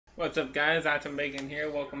What's up, guys? Atom Bacon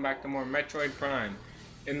here. Welcome back to more Metroid Prime.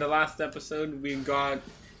 In the last episode, we got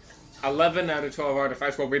 11 out of 12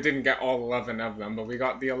 artifacts. Well, we didn't get all 11 of them, but we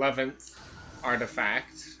got the 11th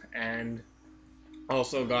artifact, and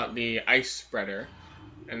also got the ice spreader.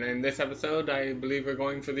 And in this episode, I believe we're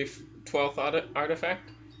going for the 12th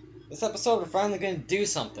artifact. This episode, we're finally going to do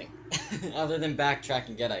something other than backtrack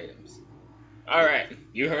and get items. Alright,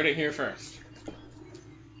 you heard it here first.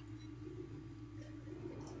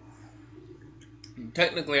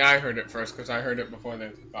 Technically, I heard it first because I heard it before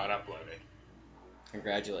this got uploaded.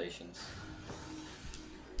 Congratulations.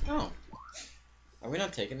 Oh. Are we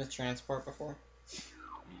not taking this transport before?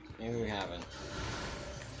 Maybe we haven't.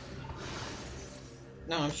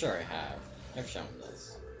 No, I'm sure I have. I've shown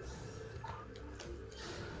this.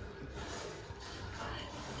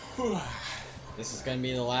 This is going to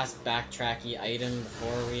be the last backtracky item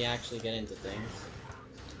before we actually get into things.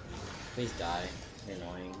 Please die. You're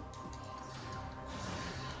annoying.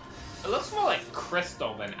 It looks more like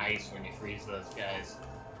crystal than ice when you freeze those guys.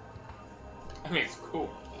 I mean, it's cool.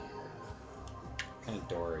 Kind of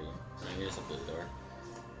doory. Here's a blue door.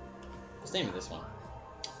 What's the name of this one?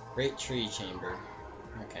 Great Tree Chamber.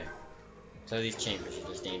 Okay. So these chambers are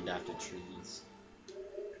just named after trees.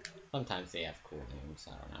 Sometimes they have cool names,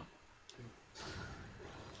 I don't know.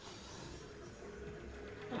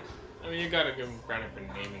 I mean, you gotta give them credit for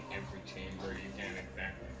naming every chamber. You can't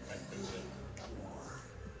exactly expect them to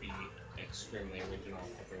be extremely original,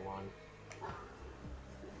 everyone.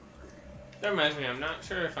 That reminds me, I'm not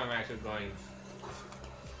sure if I'm actually going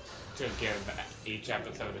to give each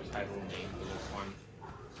episode a title name for this one.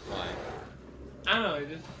 Why? I don't know, it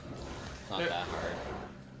just... It's not that hard.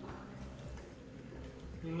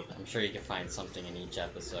 I'm sure you can find something in each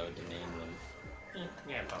episode to name them.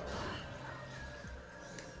 Yeah, probably.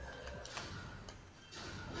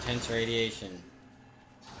 Intense radiation.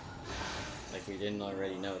 Like we didn't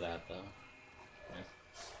already know that, though. Yeah.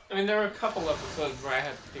 I mean, there were a couple episodes where I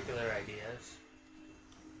had particular ideas.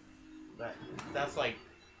 But that's like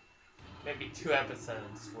maybe 2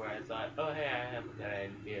 episodes where I thought, oh hey, I have a good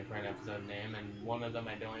idea for an episode name, and one of them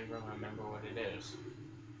I don't even remember what it is.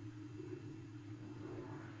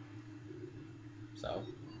 So,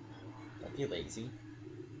 don't be lazy.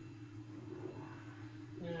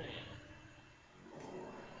 Oh, yeah.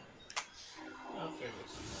 I'll figure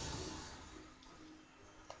this out.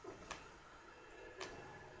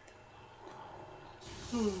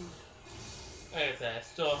 Like I said, I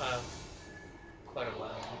still have quite a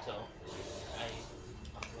while until I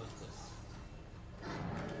upload this.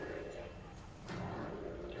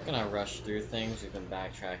 I'm gonna rush through things. We've been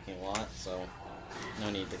backtracking a lot, so no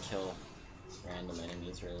need to kill random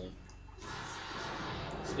enemies, really.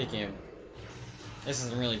 Speaking of, this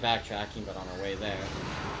isn't really backtracking, but on our way there.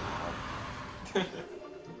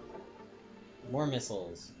 More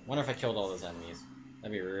missiles. Wonder if I killed all those enemies.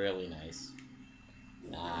 That'd be really nice.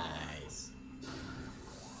 Nice.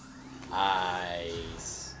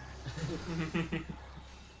 Ice.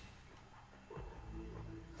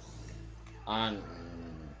 On.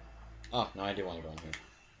 Oh, no, I do want to go in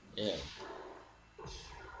here.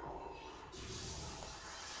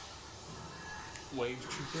 Ew. Wave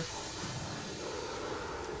trooper.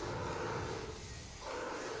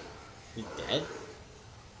 You dead?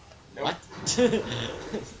 Nope. What?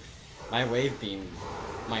 My wave beam,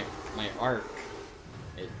 my arc,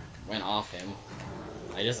 it went off him.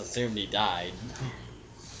 I just assumed he died,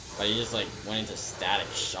 but he just like went into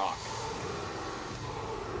static shock.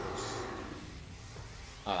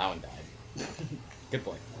 Oh, that one died. Good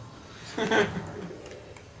boy.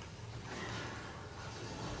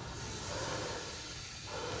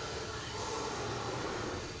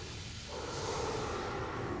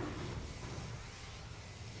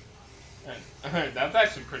 That's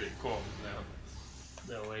actually pretty cool,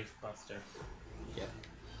 the Wave Buster. Yep.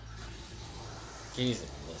 Can use it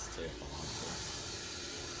for this too.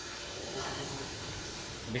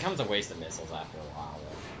 It becomes a waste of missiles after a while,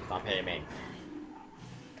 though. Stop aiming.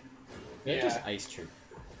 They're just ice troop.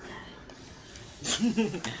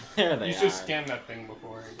 There they are. You should scan that thing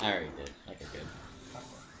before. I already did. Okay, good.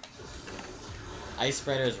 Ice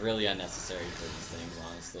spreader is really unnecessary for these things,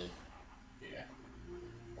 honestly. Yeah.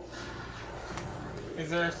 Is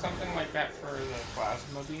there something like that for the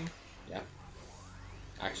plasma beam? Yeah.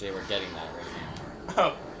 Actually, we're getting that right now.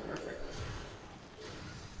 Oh, perfect.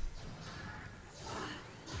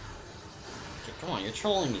 Okay, come on, you're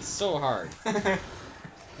trolling me so hard. Thank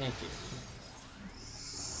you.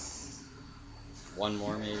 One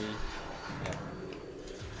more, maybe? Yep.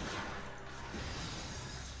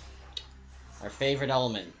 Our favorite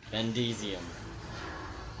element, Bendesium.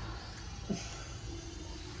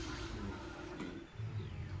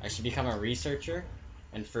 should become a researcher,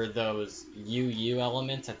 and for those UU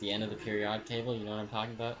elements at the end of the periodic table, you know what I'm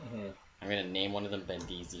talking about? Mm-hmm. I'm gonna name one of them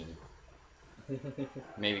Bendesium.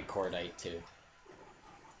 Maybe Cordite too.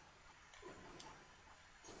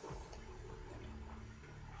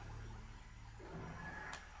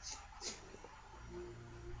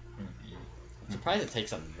 I'm surprised it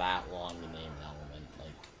takes them that long to name an element.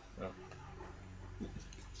 Like,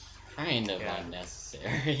 kind of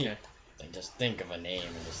unnecessary. Yeah. Like, just think of a name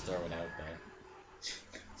and just throw it out there.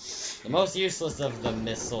 The most useless of the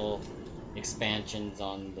missile expansions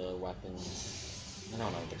on the weapons. I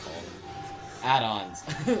don't know what to call them. Add-ons.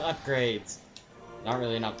 Upgrades. Not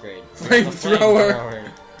really an upgrade.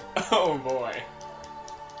 Flamethrower. Oh boy.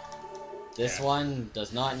 This one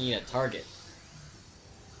does not need a target.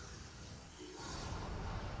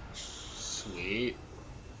 Sweet.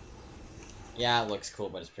 Yeah, it looks cool,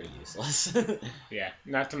 but it's pretty useless. Yeah,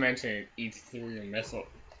 not to mention it eats through your missiles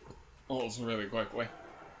really quickly.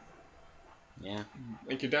 Yeah.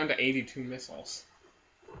 Like, you're down to 82 missiles.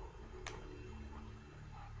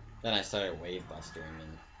 Then I started wave bustering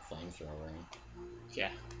and flamethrowering.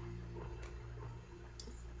 Yeah.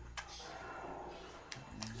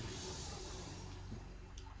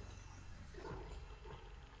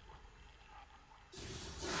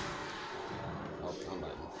 Oh, wrong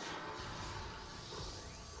button.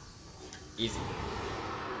 Easy.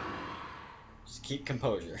 Just keep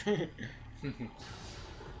composure.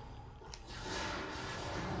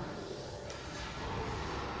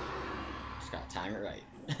 Just gotta time it right.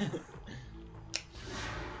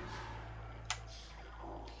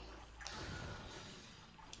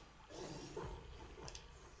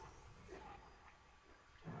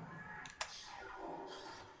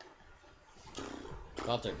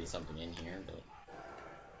 Thought there'd be something in here, but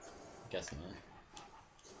guess not.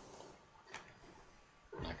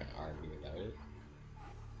 I'm not gonna argue about it.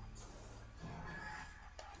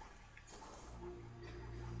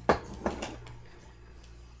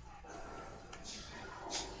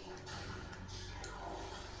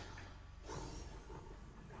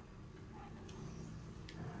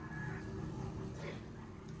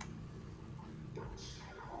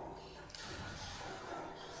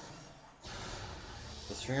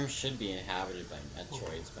 This room should be inhabited by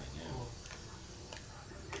Metroids by now.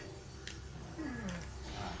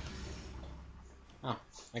 Oh,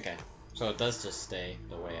 okay. So it does just stay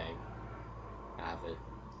the way I have it.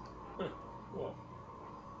 Cool.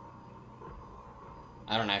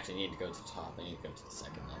 I don't actually need to go to the top, I need to go to the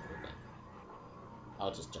second level, but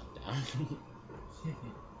I'll just jump down.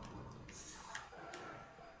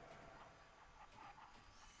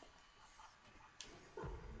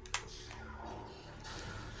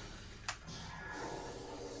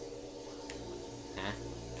 Huh?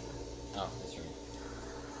 Oh, this room.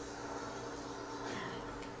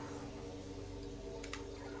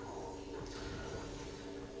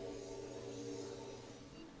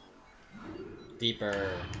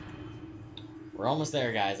 Deeper. We're almost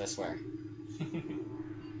there, guys, I swear.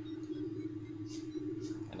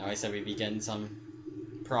 I know I said we'd be getting some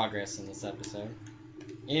progress in this episode.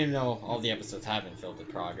 Even though all the episodes have been filled with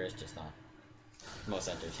progress, just not the most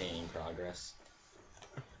entertaining progress.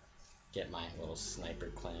 Get my little sniper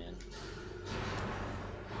clan.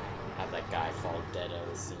 Have that guy fall dead out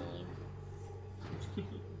of the ceiling.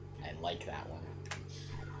 I like that one.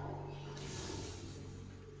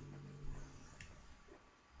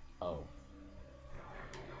 Oh.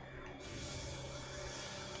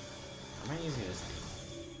 Am I using this thing?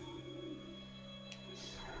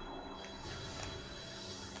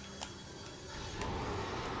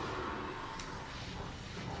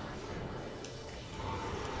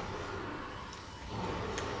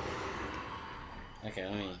 Okay,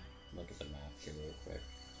 let me look at the map here real quick.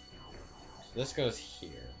 So this goes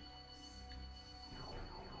here.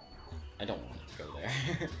 I don't want it to go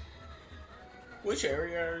there. Which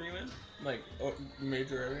area are you in? Like,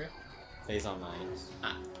 major area? Phazon mines.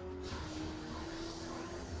 Ah.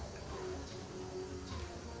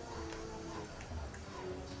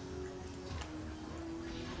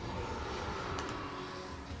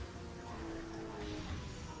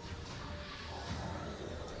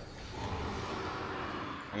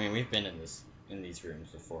 I mean, we've been in these rooms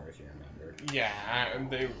before, if you remember. Yeah,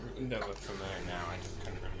 they look familiar now. I just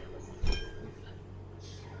couldn't remember.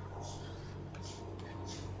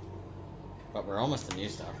 But we're almost to new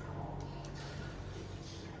stuff.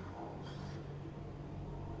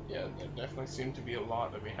 Yeah, there definitely seem to be a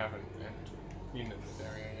lot that we haven't been in this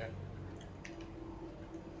area yet.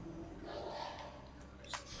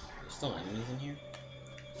 There's still enemies in here?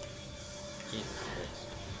 Jesus Christ.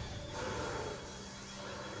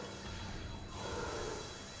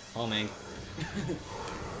 Homing.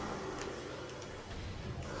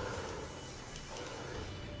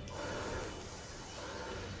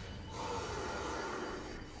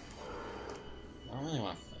 I don't really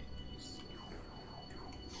want to fight these.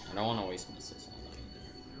 I don't want to waste missiles on them either.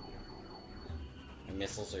 My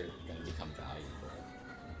missiles are going to become valuable.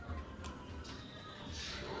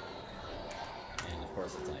 And of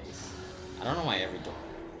course it's ice. I don't know why every door...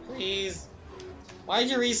 Please! Why'd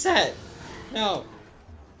you reset? No!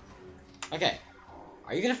 Okay.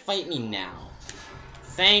 Are you gonna fight me now?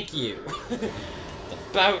 Thank you! It's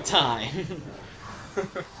about time!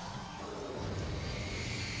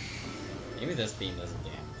 Maybe this beam doesn't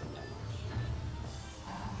damage him that much.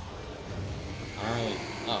 I don't really...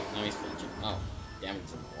 Oh, now he's flinching. Oh,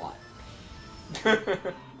 damages him a lot.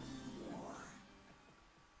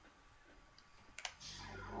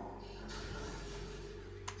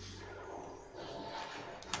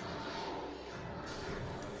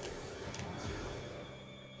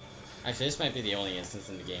 Actually, this might be the only instance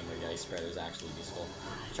in the game where the ice spreader is actually useful.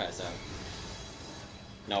 Try this out.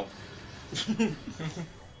 Nope.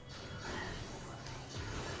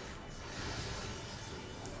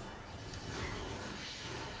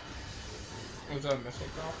 Was that a missile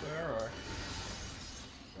drop there, or?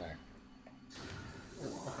 There.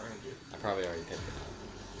 Behind you. I probably already picked it up.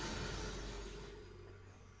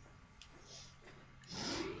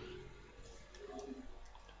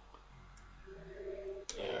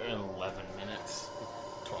 Yeah, 11 minutes.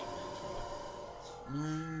 12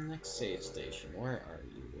 minutes. Next save station. Where are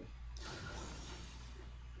you?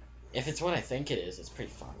 If it's what I think it is, it's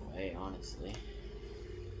pretty far away, honestly.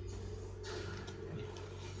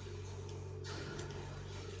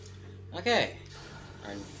 Okay.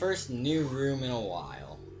 Our first new room in a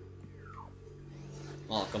while.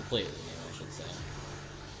 Well, completely new, I should say.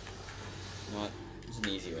 You know what? There's an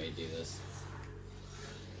easy way to do this.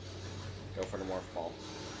 Go for the morph ball.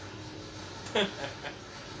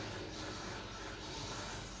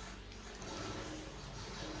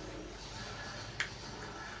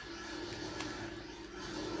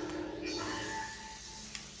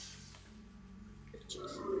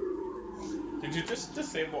 Did you just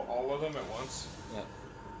disable all of them at once? Yep.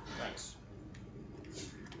 Nice.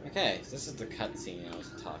 Okay, so this is the cutscene I was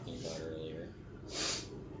talking about earlier.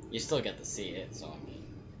 You still get to see it, so I mean,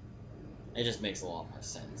 it just makes a lot more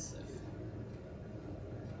sense if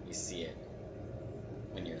you see it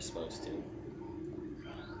when you're supposed to.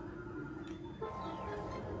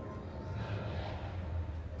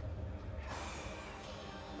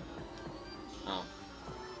 Oh,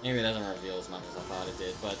 maybe it doesn't reveal as much as I thought it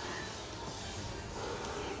did, but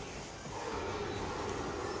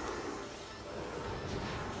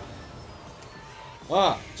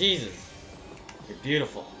oh, Jesus, you're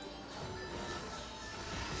beautiful.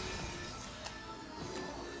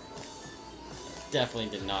 Definitely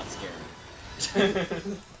did not scare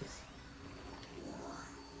me.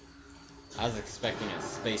 I was expecting a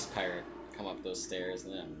space pirate to come up those stairs,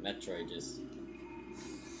 and then Metroid just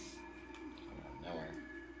nowhere.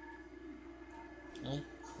 Really?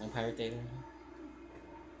 No pirate data in here?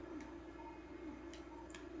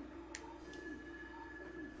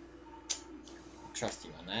 Trust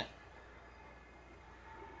you on that.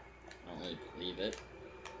 I don't really believe it.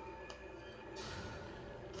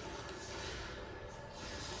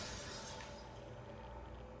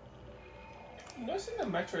 Most of the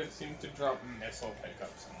Metroid seem to drop missile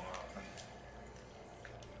pickups more often.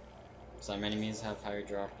 Some enemies have higher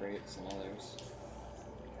drop rates than others.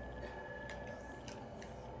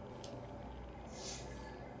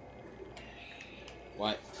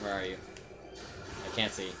 What? Where are you? I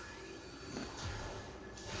can't see.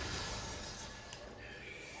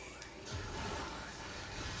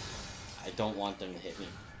 I don't want them to hit me.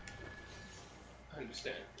 I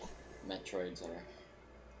understand. Metroids are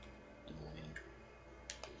annoying.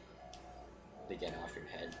 They get off your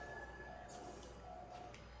head.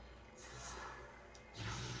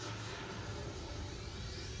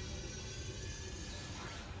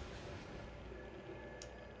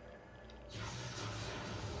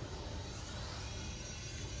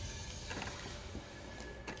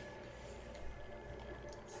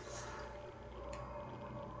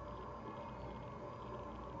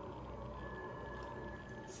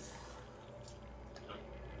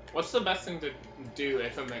 What's the best thing to do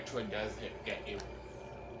if a Metroid does get you?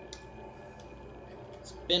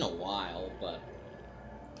 It's been a while, but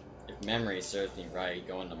if memory serves me right,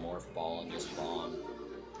 go into Morph Ball and just bomb.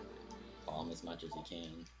 Bomb as much as you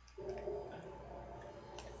can.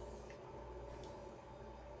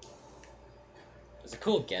 There's a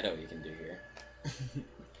cool ghetto you can do here.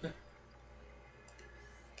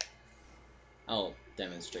 Oh,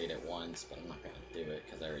 demonstrate it once, but I'm not going to do it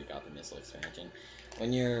because I already got the missile expansion.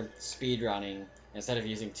 When you're speedrunning, instead of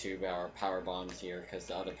using 2 power bombs here, because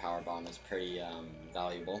the other power bomb is pretty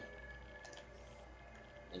valuable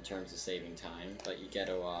in terms of saving time, but you get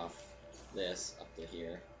off this up to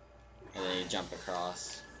here, and then you jump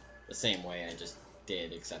across the same way I just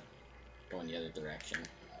did, except going the other direction.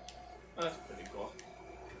 Oh, that's pretty cool.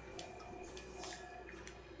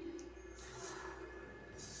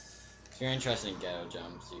 If you're interested in ghetto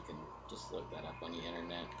jumps, you can just look that up on the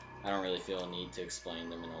internet. I don't really feel a need to explain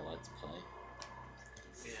them in a Let's Play.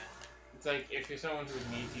 Yeah. It's like, if you're someone who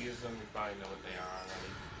would need to use them, you probably know what they are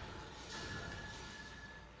already.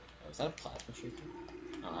 Oh, is that a plasma shooter?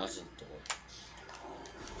 Oh, that was just a door.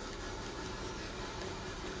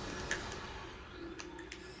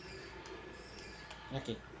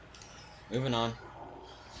 Okay. Moving on.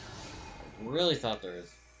 I really thought there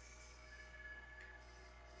was...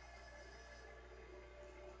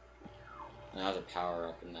 another power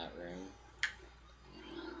up in that room.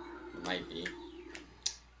 It might be.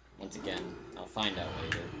 Once again, I'll find out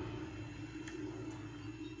later.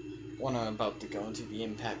 When I'm about to go into the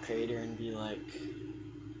impact crater and be like,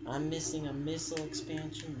 I'm missing a missile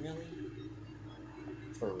expansion, really?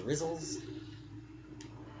 For Rizzles?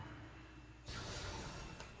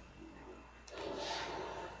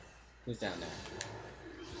 Who's down there?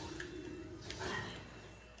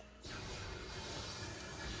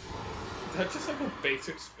 Is that just like a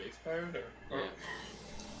basic space pirate, or?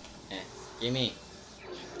 Yeah. Gimme.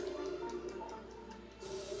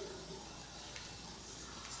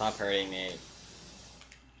 Stop hurting me.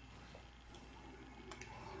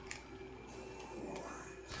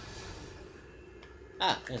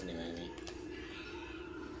 Ah, there's a new enemy.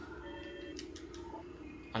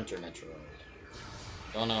 Hunter Metroid.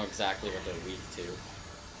 Don't know exactly what they're weak to.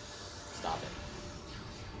 Stop it.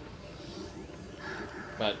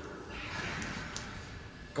 But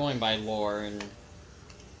going by lore and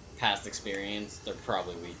past experience, they're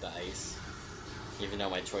probably weak to ice. Even though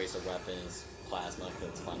my choice of weapon is plasma, because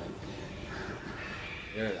it's funner.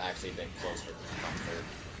 You're actually a bit closer to comfort.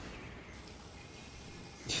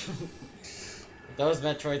 Those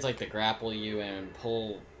Metroids like to grapple you and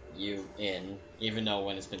pull you in, even though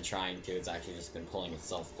when it's been trying to, it's actually just been pulling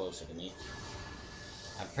itself closer to me.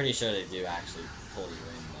 I'm pretty sure they do actually pull you in,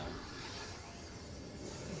 though.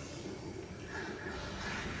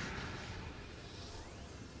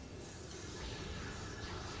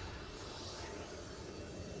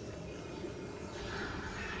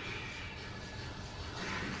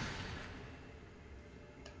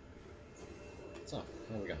 So,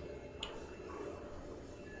 there we go.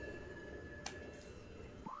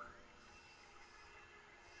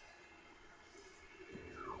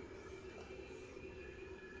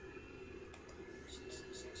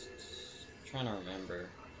 I'm trying to remember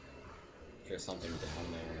if there's something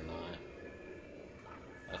down there or not.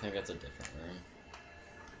 I think that's a different room.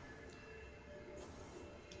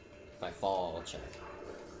 If I fall, I'll check.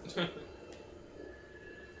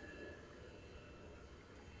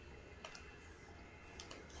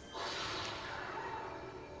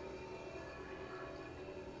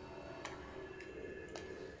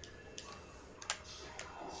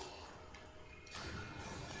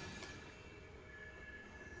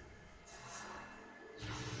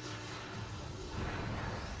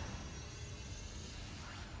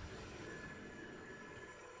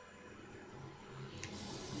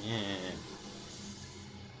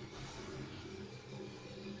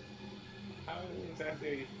 How exactly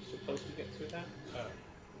are you supposed to get through that?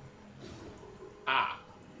 Ah.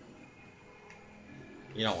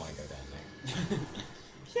 You don't want to go down there.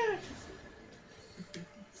 Yeah.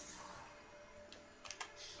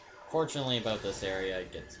 Fortunately about this area,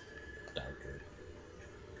 it gets darker.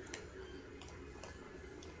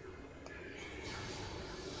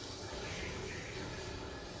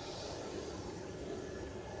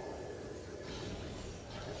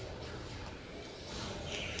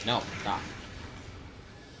 No, stop.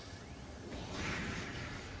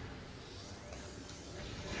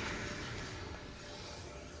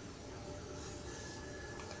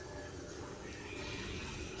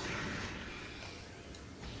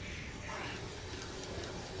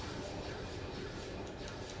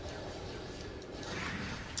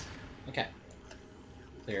 Okay.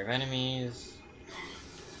 Clear of enemies.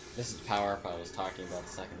 This is the power up I was talking about a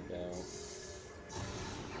second ago.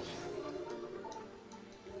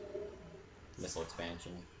 Missile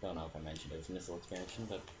expansion. Don't know if I mentioned it was missile expansion,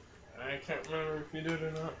 but I can't remember if you did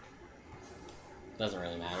or not. doesn't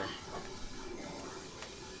really matter.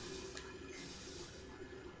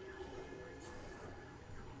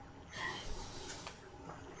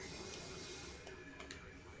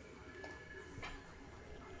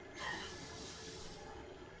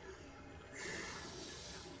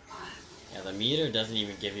 meter doesn't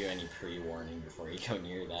even give you any pre-warning before you go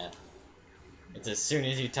near that. It's as soon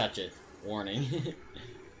as you touch it, warning.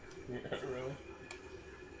 Yeah, really?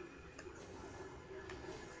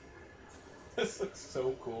 This looks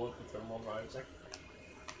so cool with the thermal visor.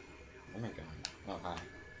 Oh my god. Oh, hi.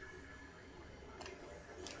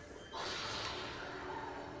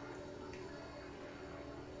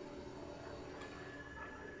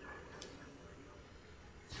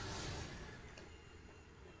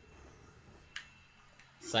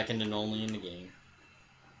 Second and only in the game.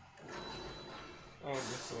 Oh,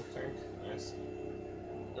 missile tank. Nice.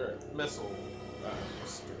 Or missile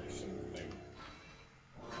restoration thing.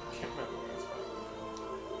 Can't remember what it's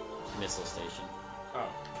called. Missile station. Oh.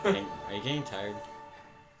 Are you getting tired?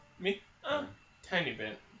 Me? Tiny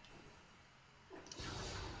bit.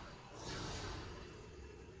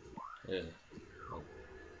 Ugh. Like,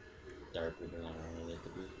 darker than I wanted it to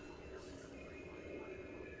be.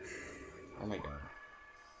 Oh my god.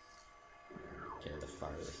 Okay, the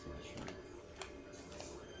farthest mushroom.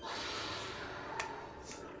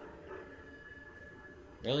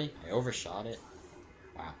 Really? I overshot it?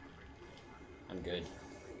 Wow. I'm good.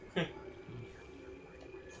 You're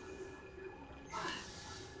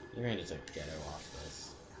gonna just like ghetto off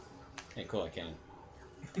this. Hey, cool, I can.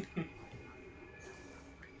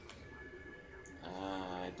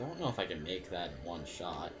 I don't know if I can make that in one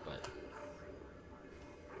shot, but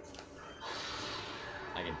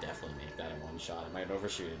I can definitely make that in one shot. I might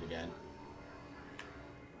overshoot it again.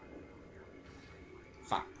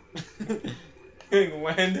 Fuck. It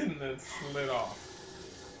landed and then slid off.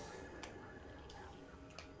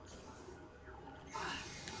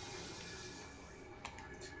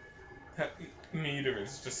 That meter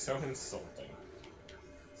is just so insulting.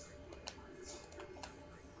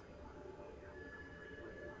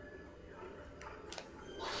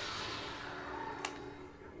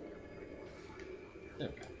 There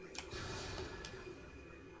we go.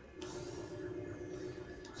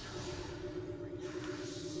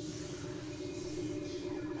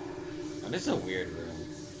 Oh, this is a weird room.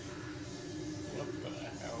 What the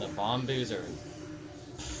hell? The bomboos are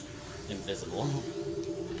invisible.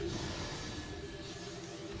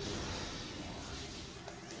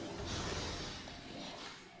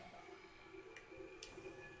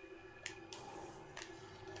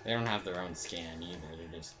 They don't have their own scan either,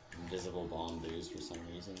 they're just invisible bomboos for some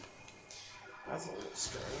reason. That's a little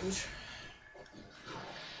strange.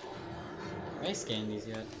 Have I scanned these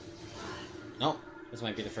yet? Nope. This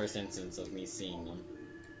might be the first instance of me seeing them.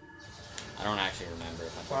 I don't actually remember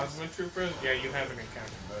if I Plasma troopers? Yeah, you haven't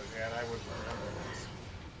encountered those yet. I would remember those.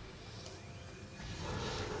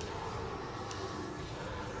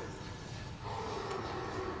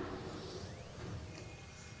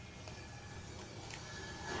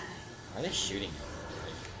 Are they shooting at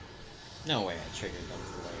me? No way I triggered them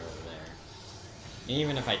from way over there.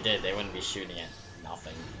 Even if I did, they wouldn't be shooting at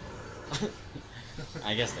nothing.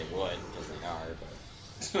 I guess they would, because they are,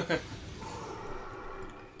 but...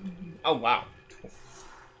 Oh, wow.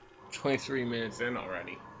 23 minutes in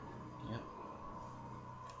already. Yep.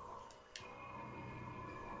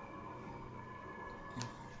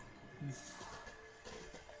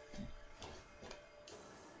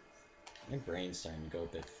 My brain's starting to go a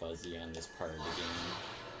bit fuzzy on this part of the game.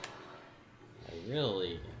 I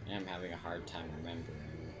really am having a hard time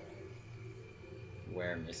remembering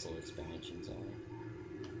where missile expansions are.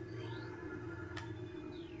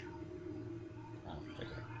 Oh,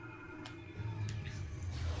 okay.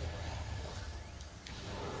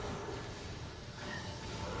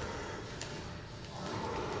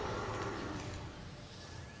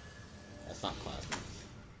 That's not plasma.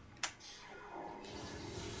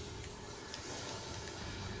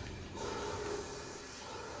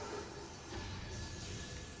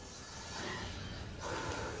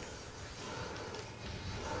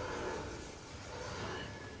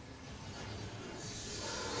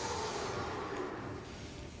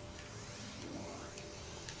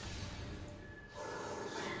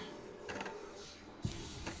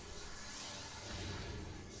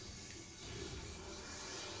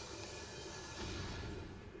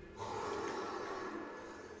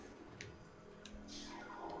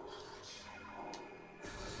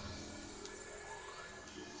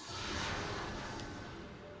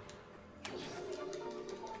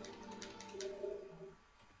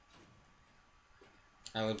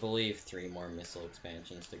 I would believe 3 more missile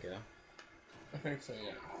expansions to go. I think so,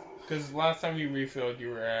 yeah. Because last time you refilled, you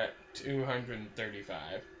were at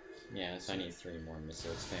 235. Yeah, so I need 3 more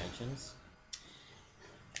missile expansions.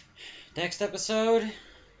 Next episode,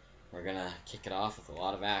 we're gonna kick it off with a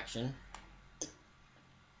lot of action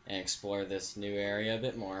and explore this new area a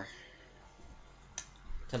bit more.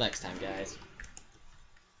 Till next time, guys.